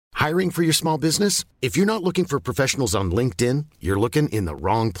Hiring for your small business? If you're not looking for professionals on LinkedIn, you're looking in the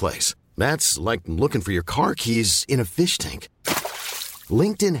wrong place. That's like looking for your car keys in a fish tank.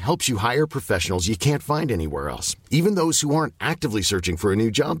 LinkedIn helps you hire professionals you can't find anywhere else, even those who aren't actively searching for a new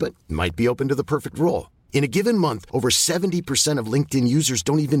job but might be open to the perfect role. In a given month, over 70% of LinkedIn users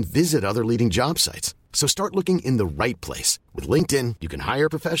don't even visit other leading job sites. So start looking in the right place. With LinkedIn, you can hire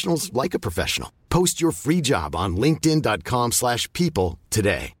professionals like a professional. Post your free job on linkedin.com/people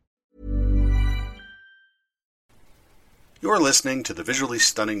today. You're listening to the Visually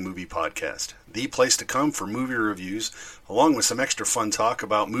Stunning Movie Podcast, the place to come for movie reviews, along with some extra fun talk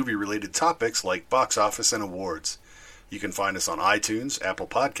about movie-related topics like box office and awards. You can find us on iTunes, Apple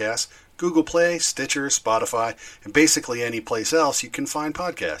Podcasts, Google Play, Stitcher, Spotify, and basically any place else you can find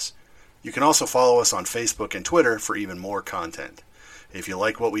podcasts. You can also follow us on Facebook and Twitter for even more content. If you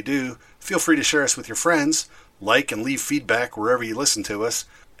like what we do, feel free to share us with your friends, like and leave feedback wherever you listen to us,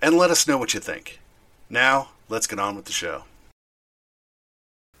 and let us know what you think. Now, let's get on with the show.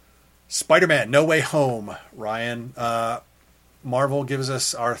 Spider-Man No Way Home, Ryan. Marvel gives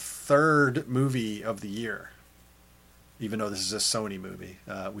us our third movie of the year. Even though this is a Sony movie,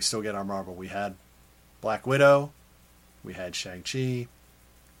 we still get our Marvel. We had Black Widow, we had Shang-Chi,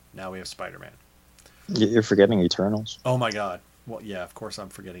 now we have Spider-Man. You're forgetting Eternals. Oh my God. Well, yeah, of course I'm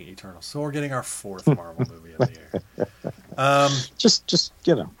forgetting Eternals. So we're getting our fourth Marvel movie of the year. Just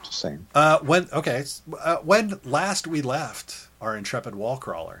saying. When last we left our intrepid wall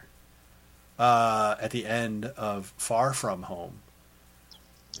crawler, at the end of Far From Home,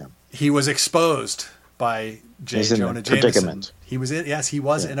 he was exposed by J. Jonah Jameson. He was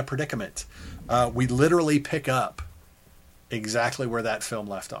in a predicament. We literally pick up exactly where that film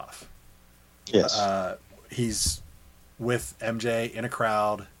left off. Yes. He's with MJ in a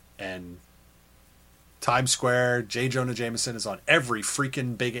crowd, and Times Square, J. Jonah Jameson is on every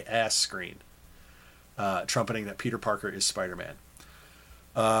freaking big ass screen, trumpeting that Peter Parker is Spider-Man.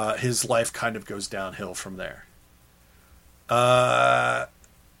 His life kind of goes downhill from there.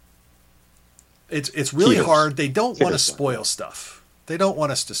 It's really hard. They don't want to spoil stuff. They don't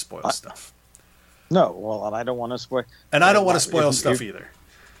want us to spoil stuff. No, well, and I don't want to spoil. And I don't want to spoil stuff either.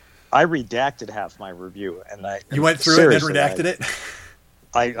 I redacted half my review, and You went through it and redacted it?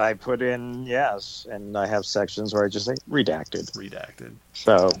 I put in yes, and I have sections where I just say redacted.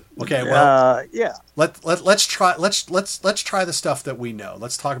 So okay, well, yeah. Let's try the stuff that we know.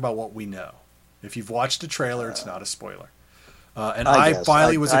 Let's talk about what we know. If you've watched a trailer, it's not a spoiler. And I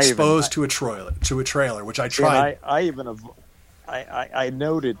finally was exposed to a trailer, which I tried. I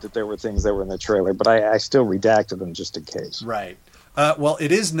noted that there were things that were in the trailer, but I still redacted them just in case. Right. Well,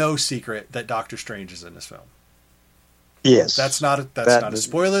 it is no secret that Doctor Strange is in this film. Yes. That's not a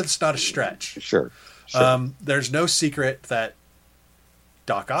spoiler. That's not a stretch. Sure. There's no secret that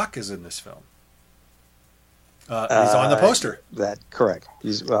Doc Ock is in this film. He's on the poster. Correct.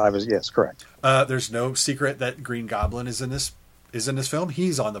 Correct. There's no secret that Green Goblin is in this film.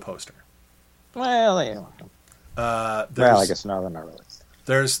 He's on the poster. Well, yeah. I guess no, not really.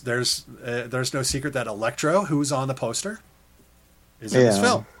 There's no secret that Electro, who's on the poster, is in this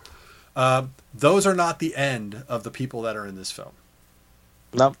film. Those are not the end of the people that are in this film.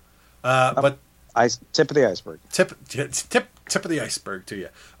 Nope. But tip of the iceberg. Tip of the iceberg to you.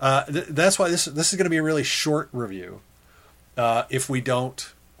 That's why this is going to be a really short review. If we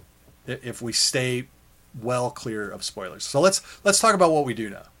stay well clear of spoilers. So let's talk about what we do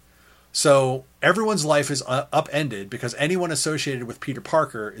know. So everyone's life is upended because anyone associated with Peter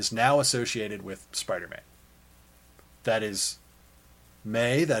Parker is now associated with Spider-Man. That is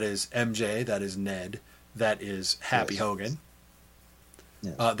May, that is MJ, that is Ned, that is Happy Hogan.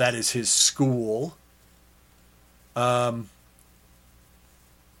 Yes. That is his school.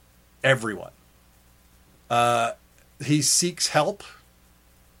 Everyone. He seeks help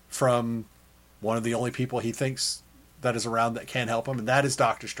from one of the only people he thinks that is around that can help him, and that is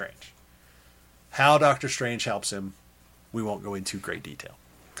Doctor Strange. How Doctor Strange helps him, we won't go into great detail.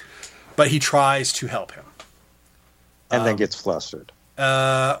 But he tries to help him. And then gets flustered.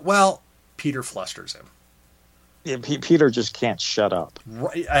 Well, Peter flusters him. Yeah, Peter just can't shut up.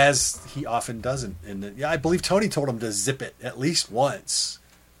 Right, as he often doesn't. I believe Tony told him to zip it at least once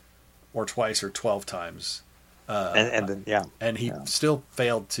or twice or 12 times. And he still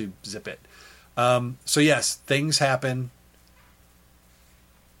failed to zip it. So yes, things happen.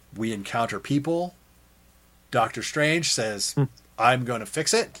 We encounter people. Doctor Strange says, I'm going to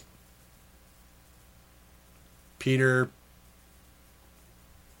fix it. Peter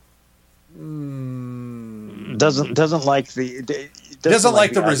doesn't like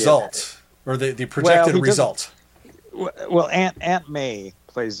the result or the projected result. Well, Aunt May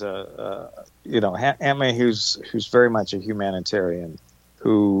plays Aunt May, who's very much a humanitarian,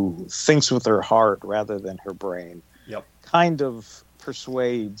 who thinks with her heart rather than her brain. Yep. Kind of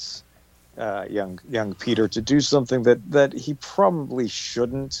persuades young Peter to do something that he probably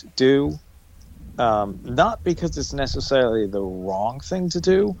shouldn't do. Not because it's necessarily the wrong thing to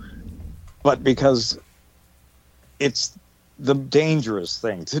do, but because it's the dangerous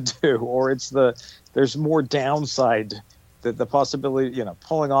thing to do, or there's more downside. That the possibility,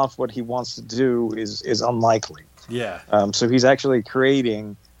 pulling off what he wants to do is unlikely. Yeah. So he's actually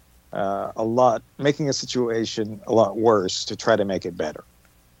creating making a situation a lot worse to try to make it better.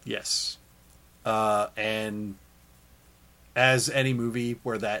 Yes. And as any movie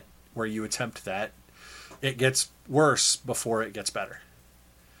where you attempt that, it gets worse before it gets better.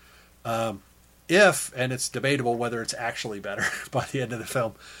 And it's debatable whether it's actually better by the end of the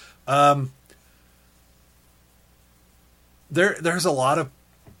film. There's a lot of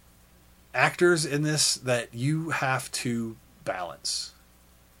actors in this that you have to balance.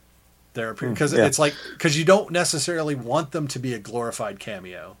 Because it's like, because you don't necessarily want them to be a glorified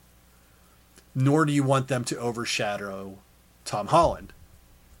cameo, nor do you want them to overshadow Tom Holland,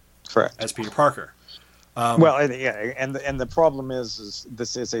 correct, as Peter Parker. And the problem is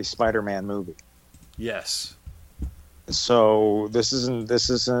this is a Spider-Man movie. Yes. So this isn't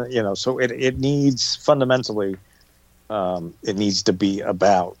so it needs fundamentally. It needs to be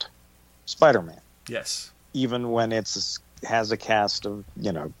about Spider-Man. Yes. Even when has a cast of,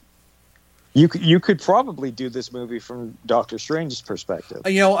 you could probably do this movie from Doctor Strange's perspective.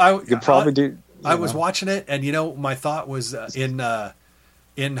 I could probably do. I was watching it, and my thought was in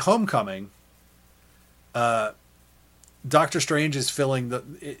Homecoming, Doctor Strange is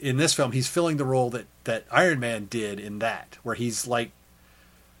in this film. He's filling the role that Iron Man did in that, where he's like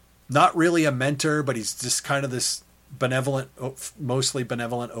not really a mentor, but he's just kind of this mostly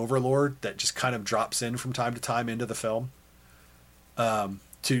benevolent overlord that just kind of drops in from time to time into the film,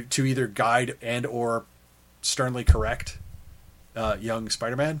 to either guide and or sternly correct young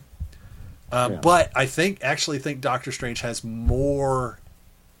Spider-Man. But I actually think Doctor Strange has more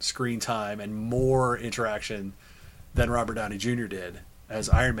screen time and more interaction than Robert Downey Jr. did as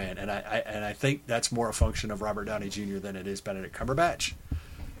Iron Man, and I think that's more a function of Robert Downey Jr. than it is Benedict Cumberbatch.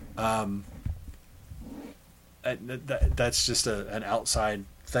 That's just an outside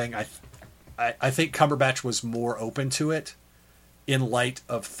thing. I think Cumberbatch was more open to it in light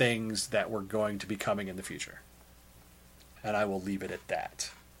of things that were going to be coming in the future, and I will leave it at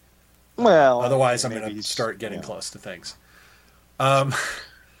that. Well, otherwise I'm going to start getting close to things.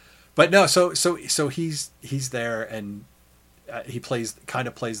 But no, so he's there, and he plays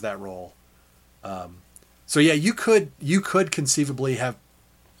that role. So yeah, you could conceivably have.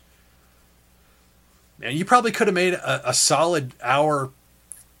 And you probably could have made a solid hour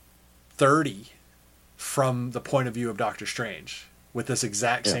 30 from the point of view of Doctor Strange with this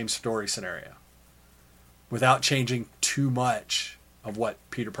exact same story scenario without changing too much of what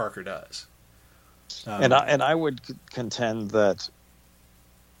Peter Parker does. And I would contend that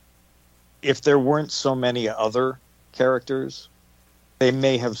if there weren't so many other characters, they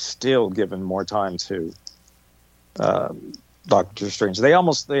may have still given more time to Doctor Strange. They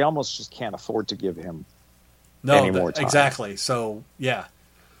almost just can't afford to give him any more time. Exactly. So yeah,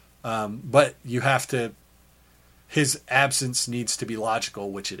 but you have to. His absence needs to be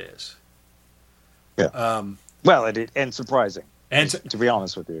logical, which it is. Yeah. And surprising, and to be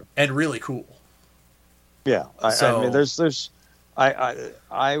honest with you, and really cool. Yeah. I mean,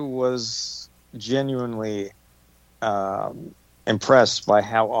 I was genuinely impressed by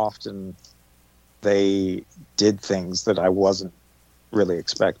how often they did things that I wasn't really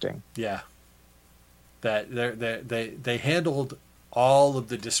expecting. Yeah. That they handled all of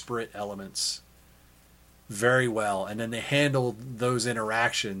the disparate elements very well, and then they handled those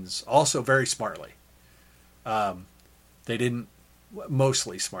interactions also very smartly. They didn't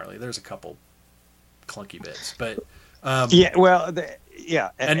mostly smartly. There's a couple clunky bits, but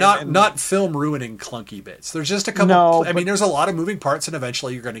and not film ruining clunky bits. There's just a couple. No, I mean, there's a lot of moving parts, and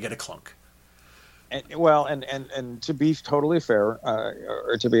eventually you're going to get a clunk. And to be totally fair,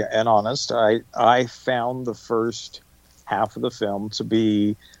 or to be honest, I found the first half of the film to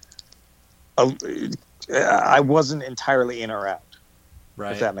be, I wasn't entirely in or out,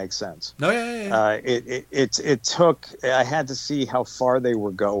 right? If that makes sense. No, yeah. It took. I had to see how far they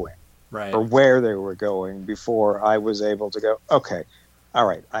were going, right, or where they were going before I was able to go. Okay, all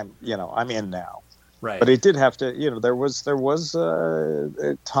right, I'm in now. Right. But it did have to, there was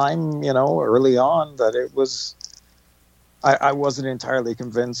a time, early on that it was, I wasn't entirely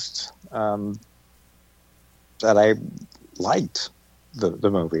convinced that I liked. the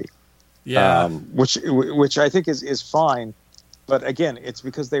movie. Yeah. Which I think is fine, but again, it's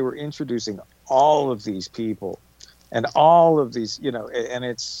because they were introducing all of these people and all of these, you know, and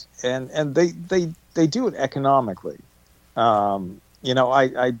it's and they do it economically. You know,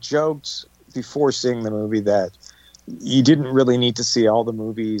 I joked before seeing the movie that you didn't really need to see all the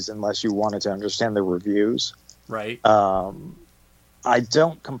movies unless you wanted to understand the reviews. Right. I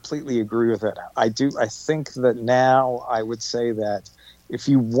don't completely agree with it. I think that now I would say that if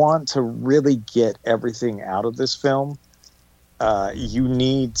you want to really get everything out of this film, you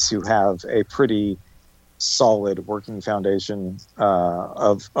need to have a pretty solid working foundation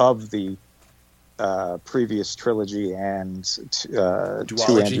of the previous trilogy and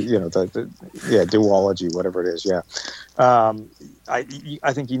duology. You know, duology, whatever it is. Yeah, I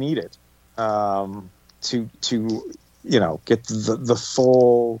think you need it to you know, get the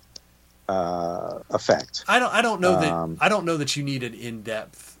full effect. I don't know that I don't know that you need an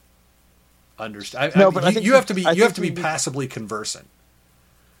in-depth understand. No, but I think you have to be passably conversant.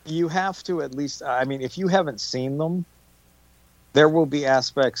 You have to at least. I mean, if you haven't seen them, there will be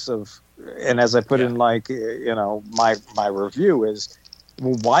aspects of, and as I put in, like, you know, my review is,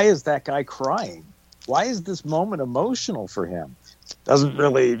 well, why is that guy crying? Why is this moment emotional for him? Doesn't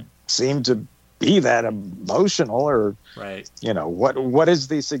really seem to be that emotional, or right. You know, what is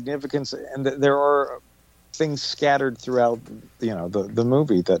the significance? And there are things scattered throughout, you know, the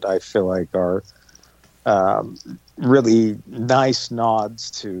movie that I feel like are really nice nods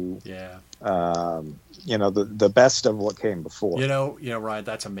to you know, the best of what came before. You know, Ryan,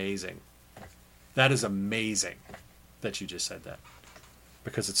 that's amazing. That is amazing that you just said that,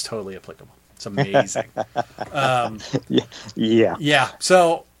 because it's totally applicable. It's amazing. Yeah.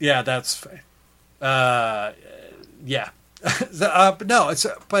 So yeah, that's yeah. But no,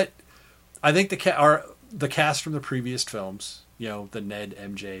 but I think the cast from the previous films, you know, the Ned,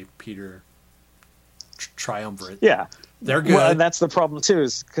 MJ, Peter triumvirate. Yeah. They're good. Well, and that's the problem too,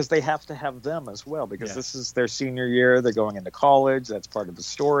 is because they have to have them as well, because this is their senior year. They're going into college. That's part of the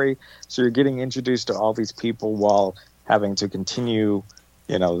story. So you're getting introduced to all these people while having to continue,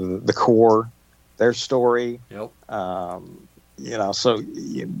 you know, the core, their story. Yep. You know, so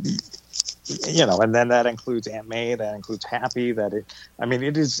you know, and then that includes Aunt May, that includes Happy.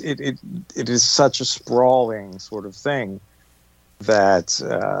 It is such a sprawling sort of thing that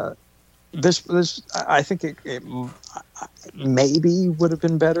this I think it maybe would have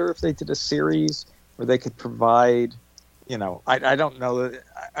been better if they did a series where they could provide, you know, I don't know.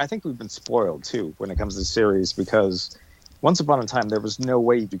 I think we've been spoiled too when it comes to series, because once upon a time there was no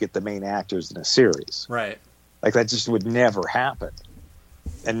way you could get the main actors in a series. Right. Like that just would never happen.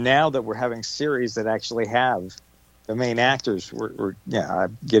 And now that we're having series that actually have the main actors, we're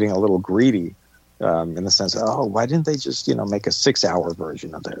getting a little greedy in the sense of, oh, why didn't they just, you know, make a 6-hour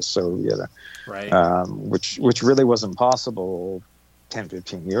version of this? So, you know, right. Which really wasn't possible 10,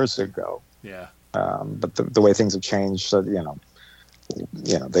 15 years ago. Yeah. But the way things have changed, so, you know,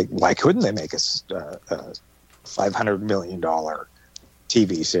 why couldn't they make a $500 million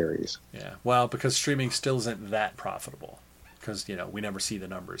TV series? Yeah. Well, because streaming still isn't that profitable, because, you know, we never see the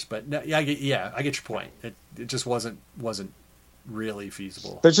numbers. But no, I get your point. It just wasn't really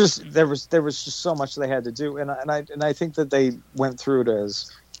feasible. There was just so much they had to do, and I think that they went through it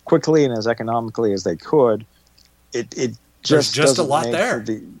as quickly and as economically as they could. There's just a lot there.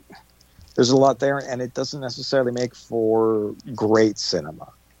 There's a lot there, and it doesn't necessarily make for great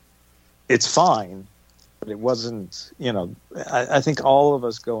cinema. It's fine, but it wasn't. You know, I think all of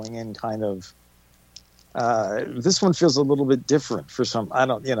us going in kind of. This one feels a little bit different for some. I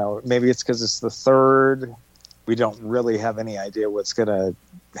don't. You know, maybe it's because it's the third. We don't really have any idea what's going to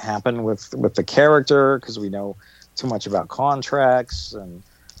happen with the character, because we know too much about contracts and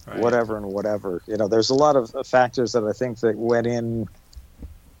whatever. You know, there's a lot of factors that I think that went in.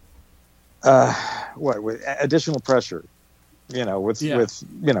 With additional pressure, you know, with you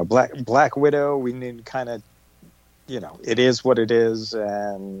know, Black Widow, we need kind of, you know, it is what it is,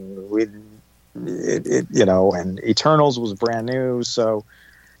 and it you know, and Eternals was brand new, so.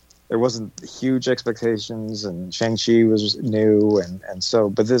 There wasn't huge expectations, and Shang-Chi was new, and so.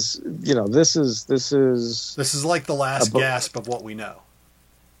 But this, you know, this is like the last gasp of what we know.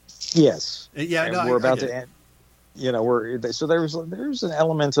 Yes. Yeah. And no, we're about to end. You know, so there's an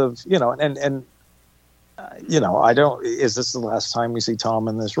element of, you know, and you know, is this the last time we see Tom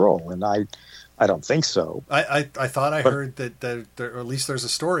in this role? And I don't think so. I thought I heard that or at least there's a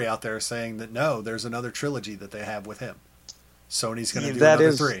story out there saying that no, there's another trilogy that they have with him. Sony's going to do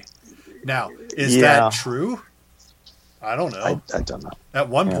another 3. Now, is that true? I don't know. I don't know. At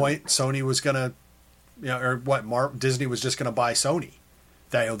one point, Sony was going to, you know, or what? Disney was just going to buy Sony.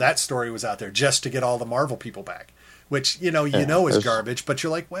 that story was out there just to get all the Marvel people back, which is garbage. But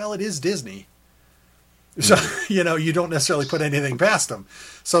you're like, well, it is Disney, so you don't necessarily put anything past them.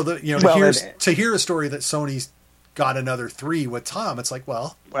 So to hear a story that Sony's got another 3 with Tom, it's like,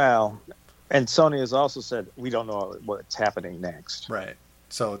 well, and Sony has also said we don't know what's happening next, right?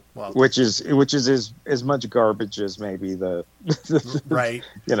 So, well, which is as much garbage as maybe the right.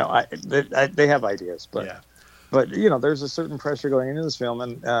 They have ideas, but there's a certain pressure going into this film,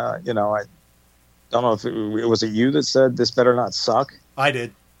 and I don't know if it was you that said this better not suck. I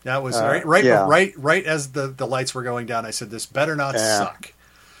did. That was right as the lights were going down. I said this better not suck.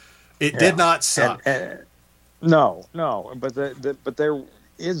 It did not suck. No, but but there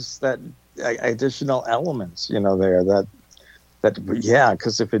is that additional elements, there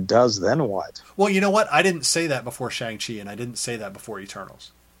because if it does, then what? Well, you know what? I didn't say that before Shang-Chi, and I didn't say that before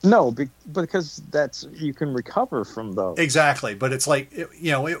Eternals. No, because you can recover from those. Exactly, but it's like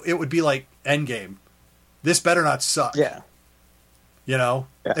it would be like Endgame. This better not suck. Yeah.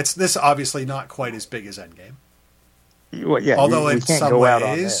 It's this obviously not quite as big as Endgame. Well, yeah, although we in can't some go ways, out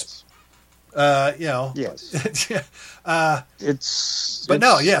on this. Yes. But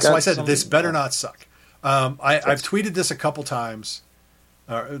no, yeah. So I said this better not suck. I've tweeted this a couple times,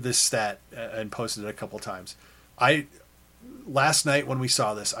 or this stat, and posted it a couple times. Last night when we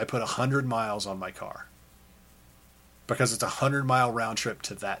saw this, I put 100 miles on my car because it's a 100-mile round trip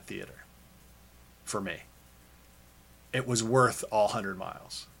to that theater for me. It was worth all 100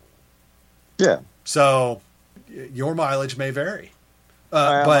 miles. Yeah. So your mileage may vary.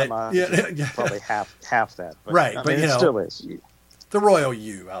 But probably half that. But, right. But it still is. The royal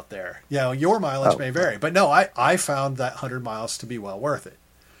you out there, your mileage may vary, but no, I found that 100 miles to be well worth it.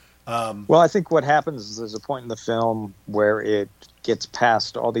 Well, I think what happens is there's a point in the film where it gets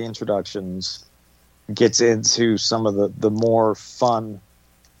past all the introductions, gets into some of the more fun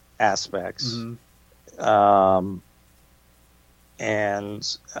aspects. Mm-hmm.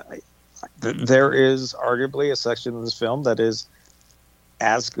 And there is arguably a section of this film that is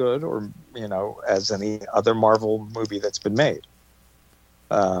as good or, as any other Marvel movie that's been made.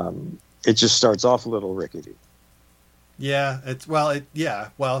 It just starts off a little rickety. Yeah, well,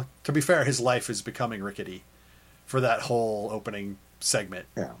 to be fair, his life is becoming rickety for that whole opening segment.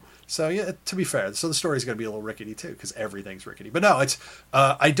 Yeah. So yeah, to be fair, so the story's going to be a little rickety too because everything's rickety. But no, it's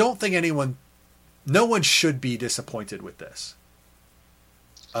I don't think no one should be disappointed with this.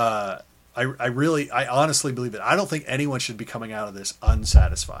 I honestly believe it. I don't think anyone should be coming out of this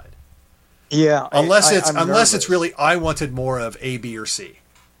unsatisfied. Yeah, unless it's really I wanted more of A, B, or C.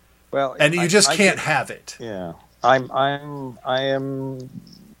 Well, and you just can't have it. Yeah. I am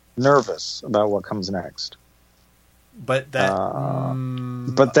nervous about what comes next. But that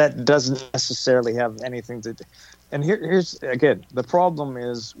but that doesn't necessarily have anything to do. And here's again, the problem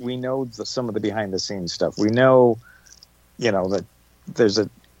is we know some of the behind the scenes stuff. We know, that there's a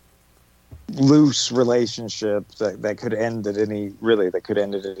loose relationship that could end at any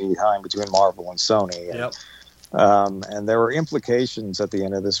time between Marvel and Sony. And, yep. And there are implications at the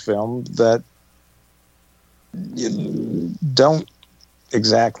end of this film that you don't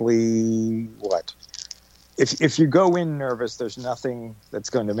exactly what. If you go in nervous, there's nothing that's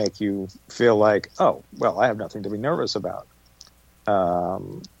going to make you feel like, oh, well, I have nothing to be nervous about. I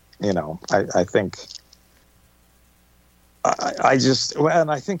think and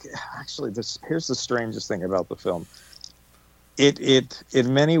I think actually here's the strangest thing about the film. It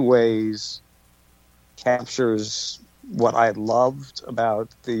in many ways captures what I loved about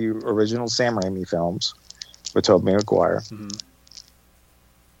the original Sam Raimi films with Tobey Maguire. Mm-hmm.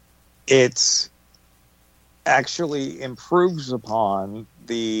 It actually improves upon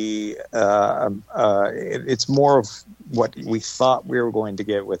the it's more of what we thought we were going to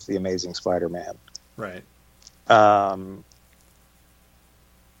get with The Amazing Spider-Man. Right.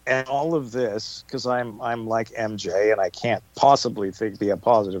 And all of this, because I'm like MJ, and I can't possibly be a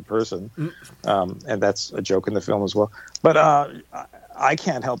positive person, and that's a joke in the film as well. But I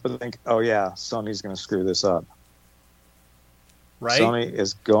can't help but think, oh yeah, Sony's going to screw this up. Right? Sony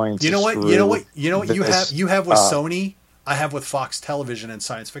is going to. You know what you have with Sony. I have with Fox Television and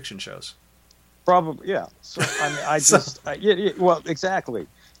science fiction shows. Probably, yeah. So I mean, well, exactly.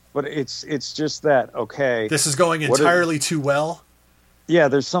 But it's just that okay. This is going entirely too well. Yeah,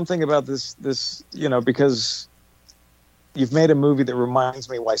 there's something about this, because you've made a movie that reminds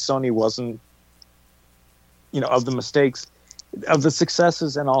me why Sony wasn't, of the mistakes, of the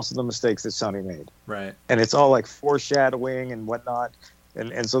successes and also the mistakes that Sony made. Right. And it's all like foreshadowing and whatnot.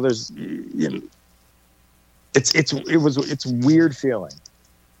 And so there's, it's weird feeling.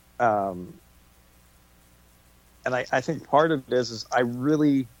 And I think part of it is I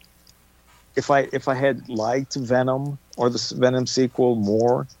really, if I had liked Venom or the Venom sequel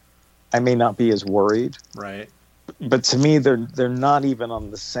more, I may not be as worried. Right. But to me, they're not even on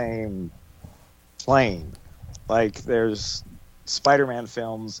the same plane. Like, there's Spider-Man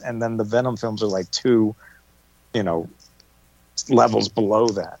films, and then the Venom films are like two, levels below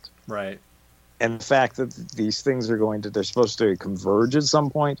that. Right. And the fact that these things they're supposed to converge at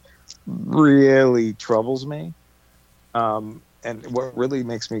some point really troubles me. And what really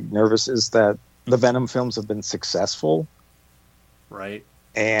makes me nervous is that the Venom films have been successful. Right.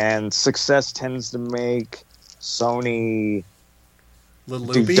 And success tends to make Sony Little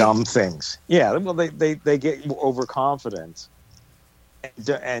do dumb things. Yeah, well, they get overconfident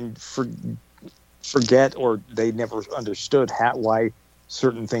and forget, or they never understood why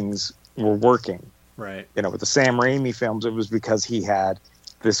certain things were working. Right. With the Sam Raimi films, it was because he had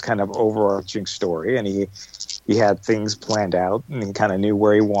this kind of overarching story, and he had things planned out, and he kind of knew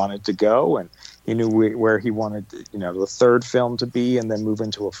where he wanted to go, and he knew where he wanted, the third film to be, and then move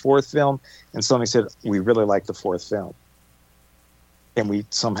into a fourth film. And Sony said, we really like the fourth film. And we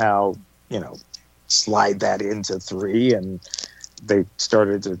somehow, slide that into 3, and they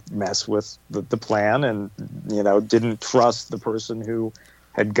started to mess with the plan and, didn't trust the person who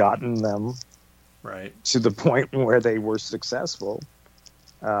had gotten them right to the point where they were successful.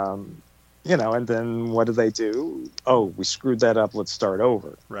 And then what do? Oh, we screwed that up. Let's start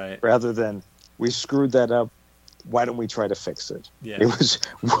over. Right. Rather than, we screwed that up. Why don't we try to fix it? Yeah. It was,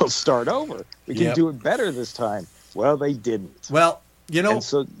 we'll start over. We can do it better this time. Well, they didn't. Well, and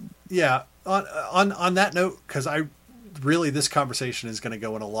so, yeah, on that note, because this conversation is going to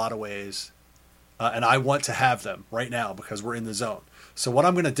go in a lot of ways, and I want to have them right now because we're in the zone. So what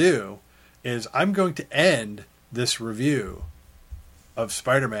I'm going to do is I'm going to end this review of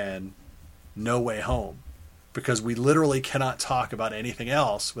Spider-Man No Way Home, because we literally cannot talk about anything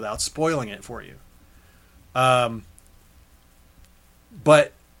else without spoiling it for you. But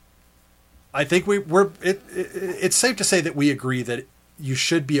I think it's safe to say that we agree that you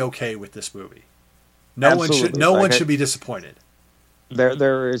should be okay with this movie. No one should be disappointed.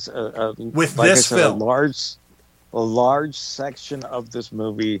 There is with this film, a large section of this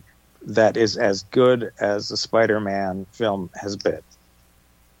movie that is as good as the Spider-Man film has been.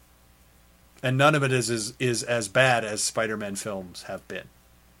 And none of it is as bad as Spider-Man films have been.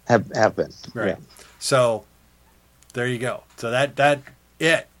 Have been. Right. Yeah. So there you go. So that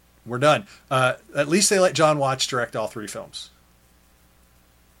we're done. At least they let John Watts direct all 3 films.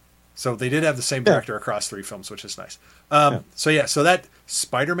 So they did have the same director across 3 films, which is nice. So that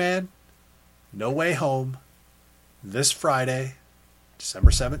Spider-Man No Way Home this Friday, December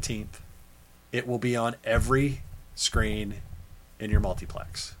 17th. It will be on every screen in your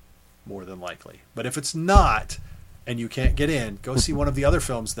multiplex, more than likely. But if it's not, and you can't get in, go see one of the other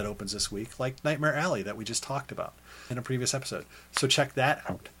films that opens this week, like Nightmare Alley that we just talked about in a previous episode. So check that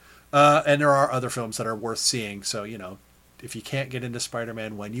out. And there are other films that are worth seeing. So, if you can't get into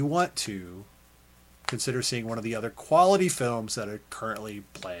Spider-Man when you want to, consider seeing one of the other quality films that are currently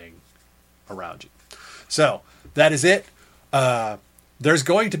playing around you. So that is it. There's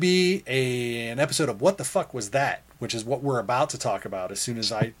going to be an episode of What the Fuck Was That, which is what we're about to talk about as soon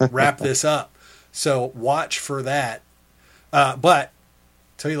as I wrap this up. So watch for that. But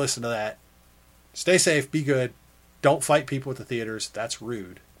till you listen to that, stay safe, be good. Don't fight people at the theaters. That's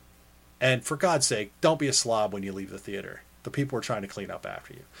rude. And for God's sake, don't be a slob when you leave the theater. The people are trying to clean up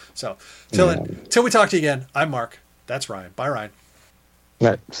after you. So till we talk to you again, I'm Mark. That's Ryan. Bye, Ryan.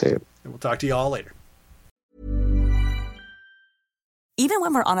 Right, see you. And we'll talk to you all later. Even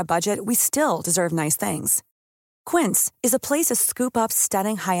when we're on a budget, we still deserve nice things. Quince is a place to scoop up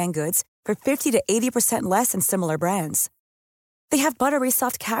stunning high-end goods for 50 to 80% less than similar brands. They have buttery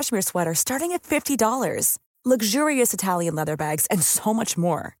soft cashmere sweaters starting at $50, luxurious Italian leather bags, and so much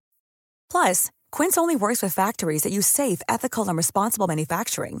more. Plus, Quince only works with factories that use safe, ethical, and responsible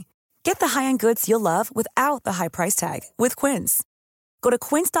manufacturing. Get the high-end goods you'll love without the high price tag with Quince. Go to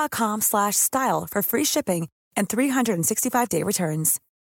quince.com/style for free shipping and 365-day returns.